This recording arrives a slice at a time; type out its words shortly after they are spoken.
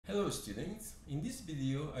Hello students, in this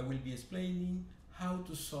video I will be explaining how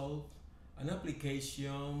to solve an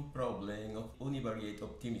application problem of univariate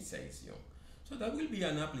optimization. So that will be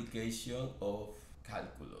an application of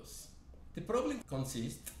calculus. The problem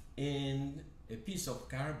consists in a piece of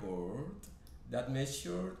cardboard that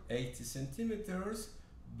measured 80 centimeters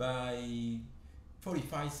by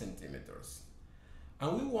 45 centimeters.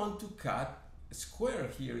 And we want to cut a square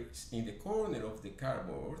here in the corner of the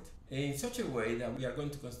cardboard in such a way that we are going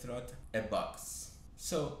to construct a box.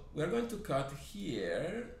 So we are going to cut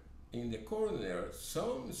here in the corner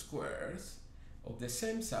some squares of the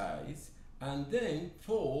same size and then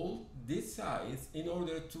fold this size in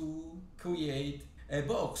order to create a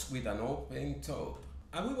box with an open top.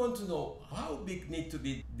 And we want to know how big needs to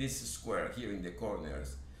be this square here in the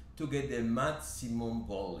corners to get the maximum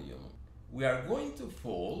volume. We are going to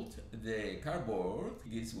fold the cardboard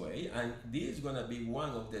this way, and this is going to be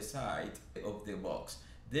one of the sides of the box.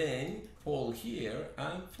 Then fold here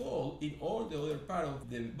and fold in all the other part of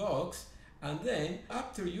the box, and then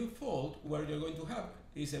after you fold, what you're going to have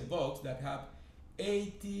is a box that have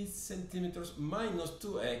 80 centimeters minus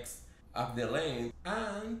 2x of the length,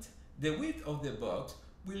 and the width of the box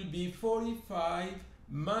will be 45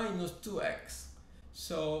 minus 2x.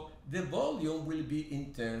 So the volume will be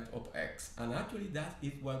in terms of x, and actually that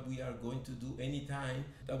is what we are going to do anytime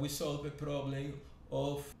that we solve a problem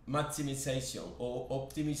of maximization or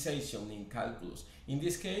optimization in calculus. In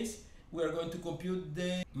this case, we are going to compute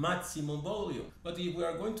the maximum volume, but if we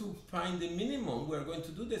are going to find the minimum, we are going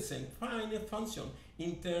to do the same, find a function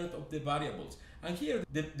in terms of the variables. And here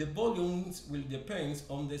the volumes will depend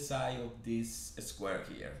on the size of this square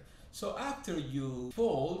here. So after you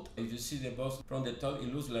fold, if you see the box from the top,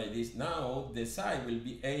 it looks like this. Now the side will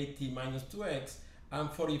be 80 minus 2x and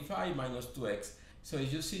 45 minus 2x. So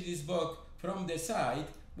if you see this box from the side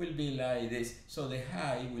will be like this. So the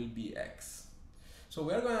height will be x. So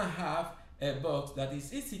we're going to have a box that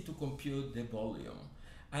is easy to compute the volume.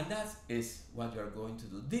 And that is what you're going to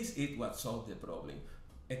do. This is what solves the problem.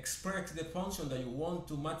 Express the function that you want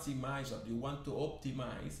to maximize or you want to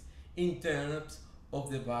optimize in terms of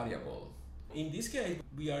the variable. In this case,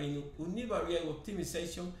 we are in univariate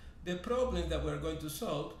optimization. The problem that we're going to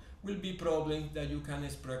solve will be problems that you can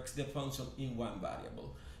express the function in one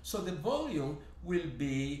variable. So the volume will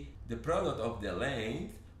be the product of the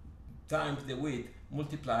length times the width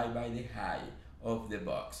multiplied by the height of the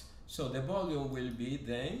box. So the volume will be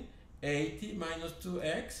then 80 minus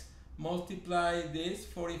 2x multiply this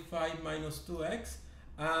 45 minus 2x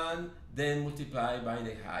and then multiply by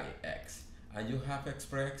the height x. And you have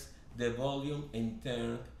expressed the volume in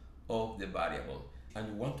terms of the variable, and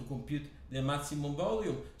you want to compute the maximum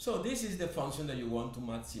volume. So this is the function that you want to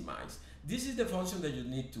maximize. This is the function that you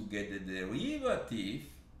need to get the derivative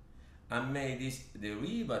and make this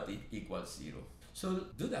derivative equal 0. So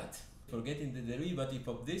do that. For getting the derivative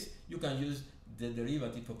of this, you can use the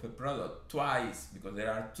derivative of a product twice, because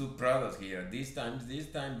there are two products here, this times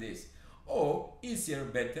this. Or, easier,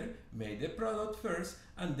 better, make the product first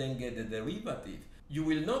and then get the derivative. You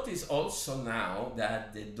will notice also now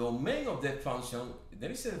that the domain of the function,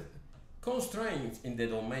 there is a constraint in the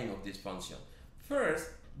domain of this function.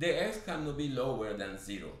 First, the x cannot be lower than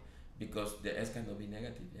 0 because the x cannot be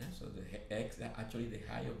negative. Yeah? So the x, actually the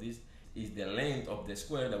height of this is the length of the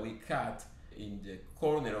square that we cut in the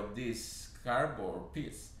corner of this cardboard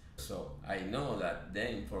piece. So I know that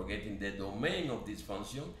then for getting the domain of this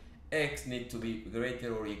function, x needs to be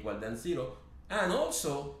greater or equal than 0. And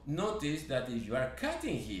also notice that if you are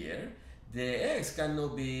cutting here, the x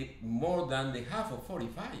cannot be more than the half of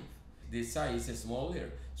 45. The size is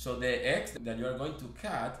smaller. So the x that you are going to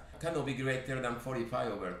cut cannot be greater than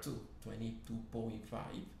 45 over 2, 22.5.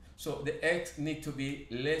 So the x needs to be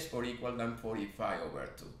less or equal than 45 over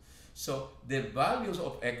 2. So the values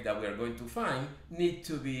of x that we are going to find need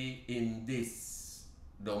to be in this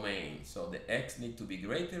domain. So the x need to be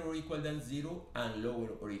greater or equal than 0 and lower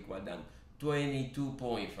or equal than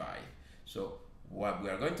 22.5. So what we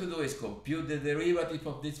are going to do is compute the derivative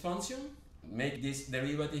of this function, make this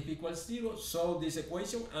derivative equal 0, solve this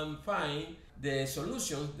equation and find the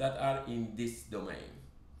solutions that are in this domain.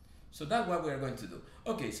 So that's what we are going to do.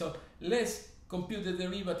 Okay, so let's compute the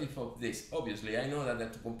derivative of this. Obviously, I know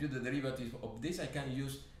that to compute the derivative of this, I can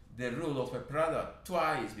use the rule of a product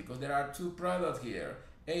twice because there are two products here.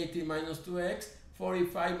 80 minus 2x,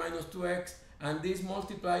 45 minus 2x, and this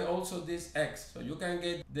multiply also this x. So you can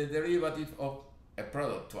get the derivative of a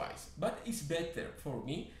product twice. But it's better for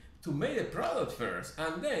me to make the product first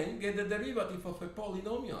and then get the derivative of a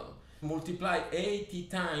polynomial. Multiply 80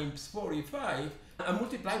 times 45 and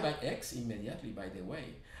multiply by x immediately, by the way.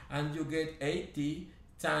 And you get 80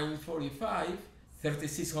 times 45,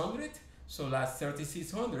 3600. So that's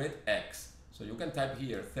 3600x. So you can type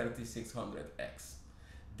here 3600x.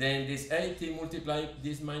 Then this 80 multiply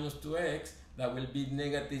this minus 2x, that will be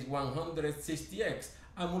negative 160x,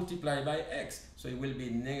 and multiply by x. So it will be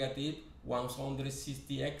negative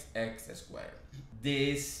 160x squared.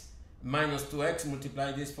 This minus 2x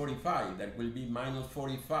multiply this 45, that will be minus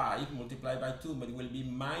 45 multiplied by 2, but it will be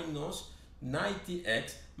minus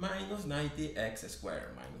 90x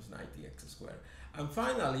squared, minus 90x squared. And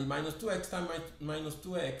finally, minus 2x times minus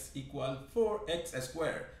 2x equal 4x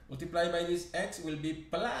squared. Multiplied by this x will be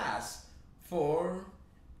plus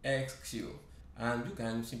 4x cubed. And you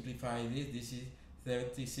can simplify this. This is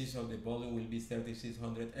 36 of the volume will be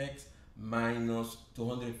 3600x minus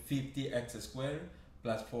 250x squared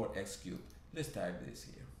plus 4x cubed. Let's type this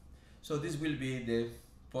here. So this will be the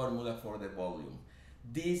formula for the volume.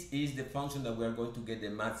 This is the function that we are going to get the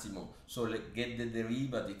maximum. So let's get the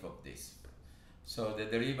derivative of this. So the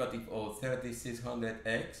derivative of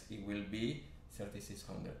 3600x, it will be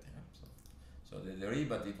 3600. So the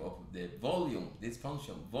derivative of the volume, this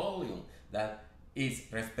function volume, that is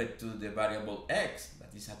respect to the variable x,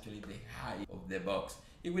 that is actually the height of the box,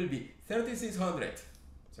 it will be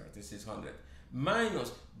 3600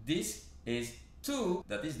 minus this is 2,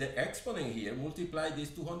 that is the exponent here, multiply this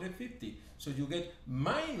 250, so you get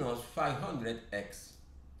minus 500x.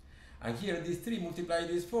 And here this 3 multiply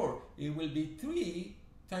this 4, it will be 3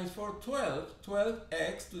 times 4,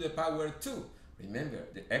 12x to the power 2. Remember,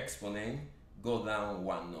 the exponent go down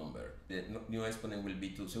one number. The new exponent will be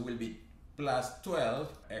 2, so it will be plus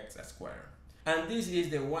 12x squared. And this is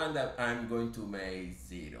the one that I'm going to make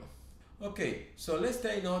 0. Okay, so let's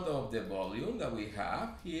take note of the volume that we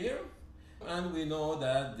have here. And we know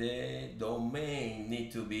that the domain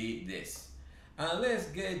need to be this. And let's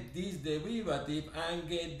get this derivative and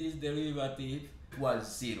get this derivative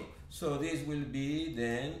equals 0. So this will be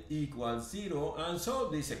then equals 0, and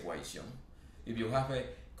solve this equation. If you have a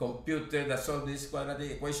computer that solves this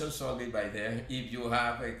quadratic equation, solve it by there. If you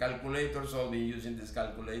have a calculator, solve it using this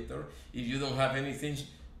calculator. If you don't have anything,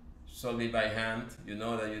 solve it by hand. You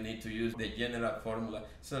know that you need to use the general formula.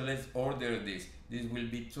 So let's order this. This will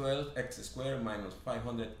be 12x squared minus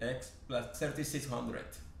 500x plus 3600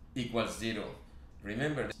 equals 0.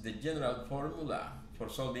 Remember the general formula for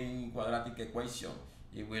solving quadratic equation.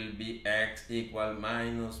 It will be x equal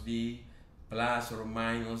minus b plus or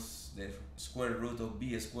minus the square root of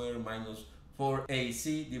b squared minus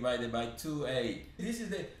 4ac divided by 2a. This is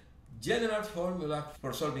the general formula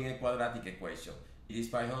for solving a quadratic equation. This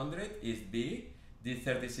 500 is b, this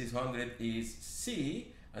 3600 is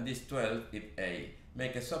c, and this 12 is a.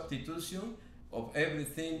 Make a substitution of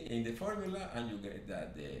everything in the formula, and you get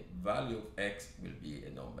that the value of x will be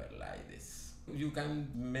a number like this. You can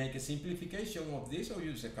make a simplification of this or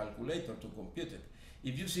use a calculator to compute it.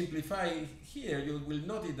 If you simplify here, you will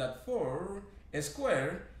notice that 4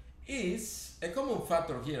 squared is a common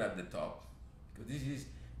factor here at the top, because this is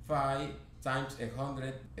 5 times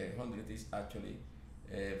 100. 100 is actually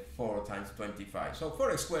 4 times 25. So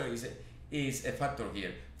 4 squared is a factor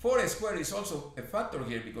here. 4 squared is also a factor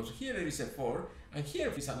here, because here there is a 4 and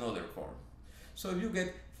here is another 4. So if you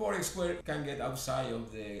get 4 squared, you can get outside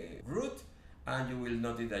of the root, and you will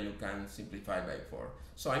notice that you can simplify by 4.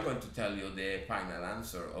 So I'm going to tell you the final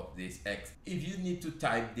answer of this x. If you need to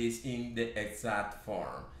type this in the exact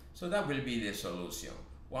form, so that will be the solution.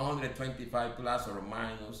 125 plus or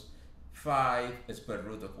minus 5 square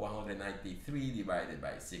root of 193 divided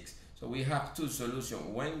by 6. So we have two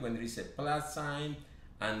solutions, when there is a plus sign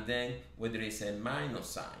and then when there is a minus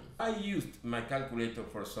sign. I used my calculator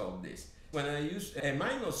for solve this. When I used a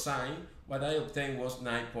minus sign, what I obtained was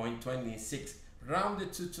 9.26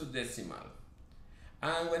 rounded to 2 decimal.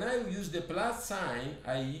 And when I used the plus sign,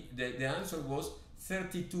 the answer was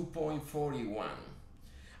 32.41.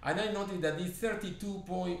 And I noticed that this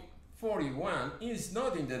 32.41 is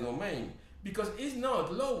not in the domain, because it's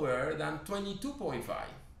not lower than 22.5.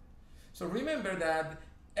 So remember that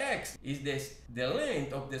x is the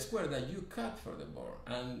length of the square that you cut for the board,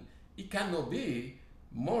 and it cannot be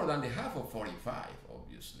more than the half of 45,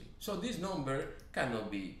 obviously. So this number cannot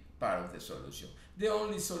be part of the solution. The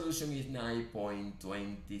only solution is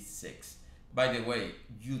 9.26. By the way,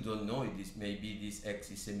 you don't know if maybe this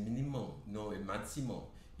x is a minimum, no a maximum.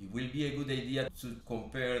 It will be a good idea to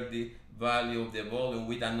compare the value of the volume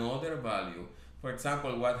with another value. For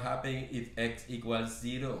example, what happens if x equals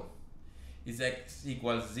 0? If x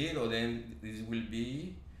equals 0, then this will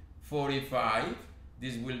be 45,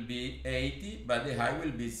 this will be 80, but the height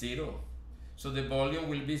will be 0. So the volume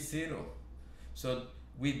will be 0. So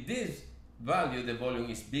with this value, the volume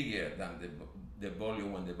is bigger than the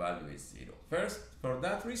volume when the value is 0. First, for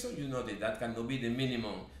that reason, you know that cannot be the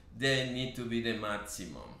minimum, they need to be the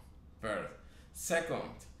maximum. First.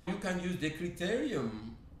 Second, you can use the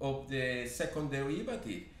criterion of the second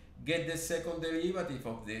derivative. Get the second derivative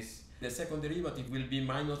of this. The second derivative will be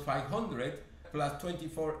minus 500 plus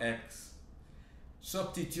 24x.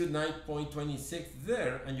 Substitute 9.26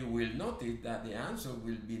 there, and you will notice that the answer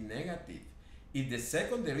will be negative. If the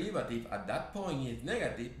second derivative at that point is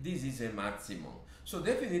negative, this is a maximum. So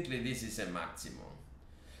definitely this is a maximum.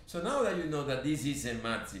 So now that you know that this is a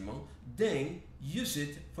maximum, then use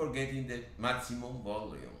it for getting the maximum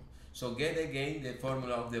volume. So get again the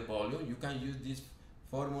formula of the volume. You can use this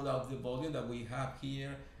formula of the volume that we have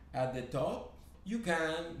here at the top. You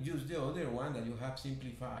can use the other one that you have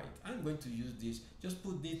simplified. I'm going to use this. Just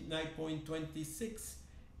put this 9.26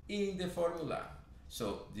 in the formula.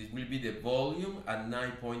 So this will be the volume at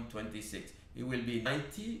 9.26. It will be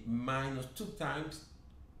 90 minus 2 times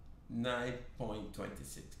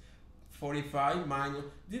 9.26. 45 minus,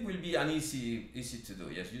 this will be an easy to do,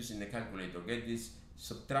 just using the calculator. Get this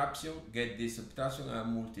subtraction,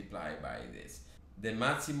 and multiply by this. The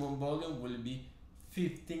maximum volume will be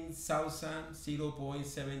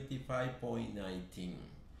 15,000.75.19.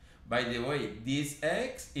 By the way, this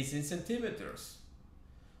x is in centimeters.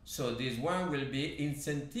 So this one will be in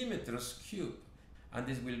centimeters cubed, and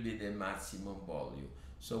this will be the maximum volume.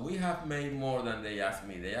 So we have made more than they asked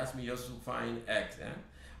me. They asked me just to find x,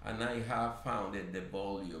 and I have found the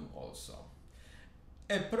volume also.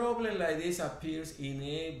 A problem like this appears in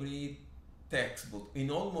every textbook, in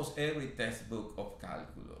almost every textbook of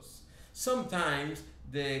calculus. Sometimes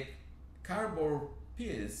the cardboard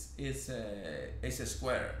piece is a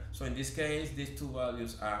square. So in this case, these two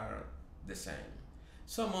values are the same.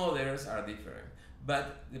 Some others are different,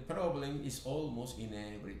 but the problem is almost in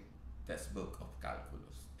every textbook of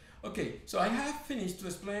calculus. Okay, so I have finished to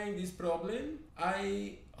explain this problem.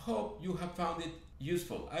 I hope you have found it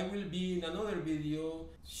useful. I will be in another video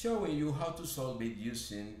showing you how to solve it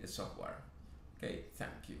using the software. Okay,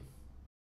 thank you.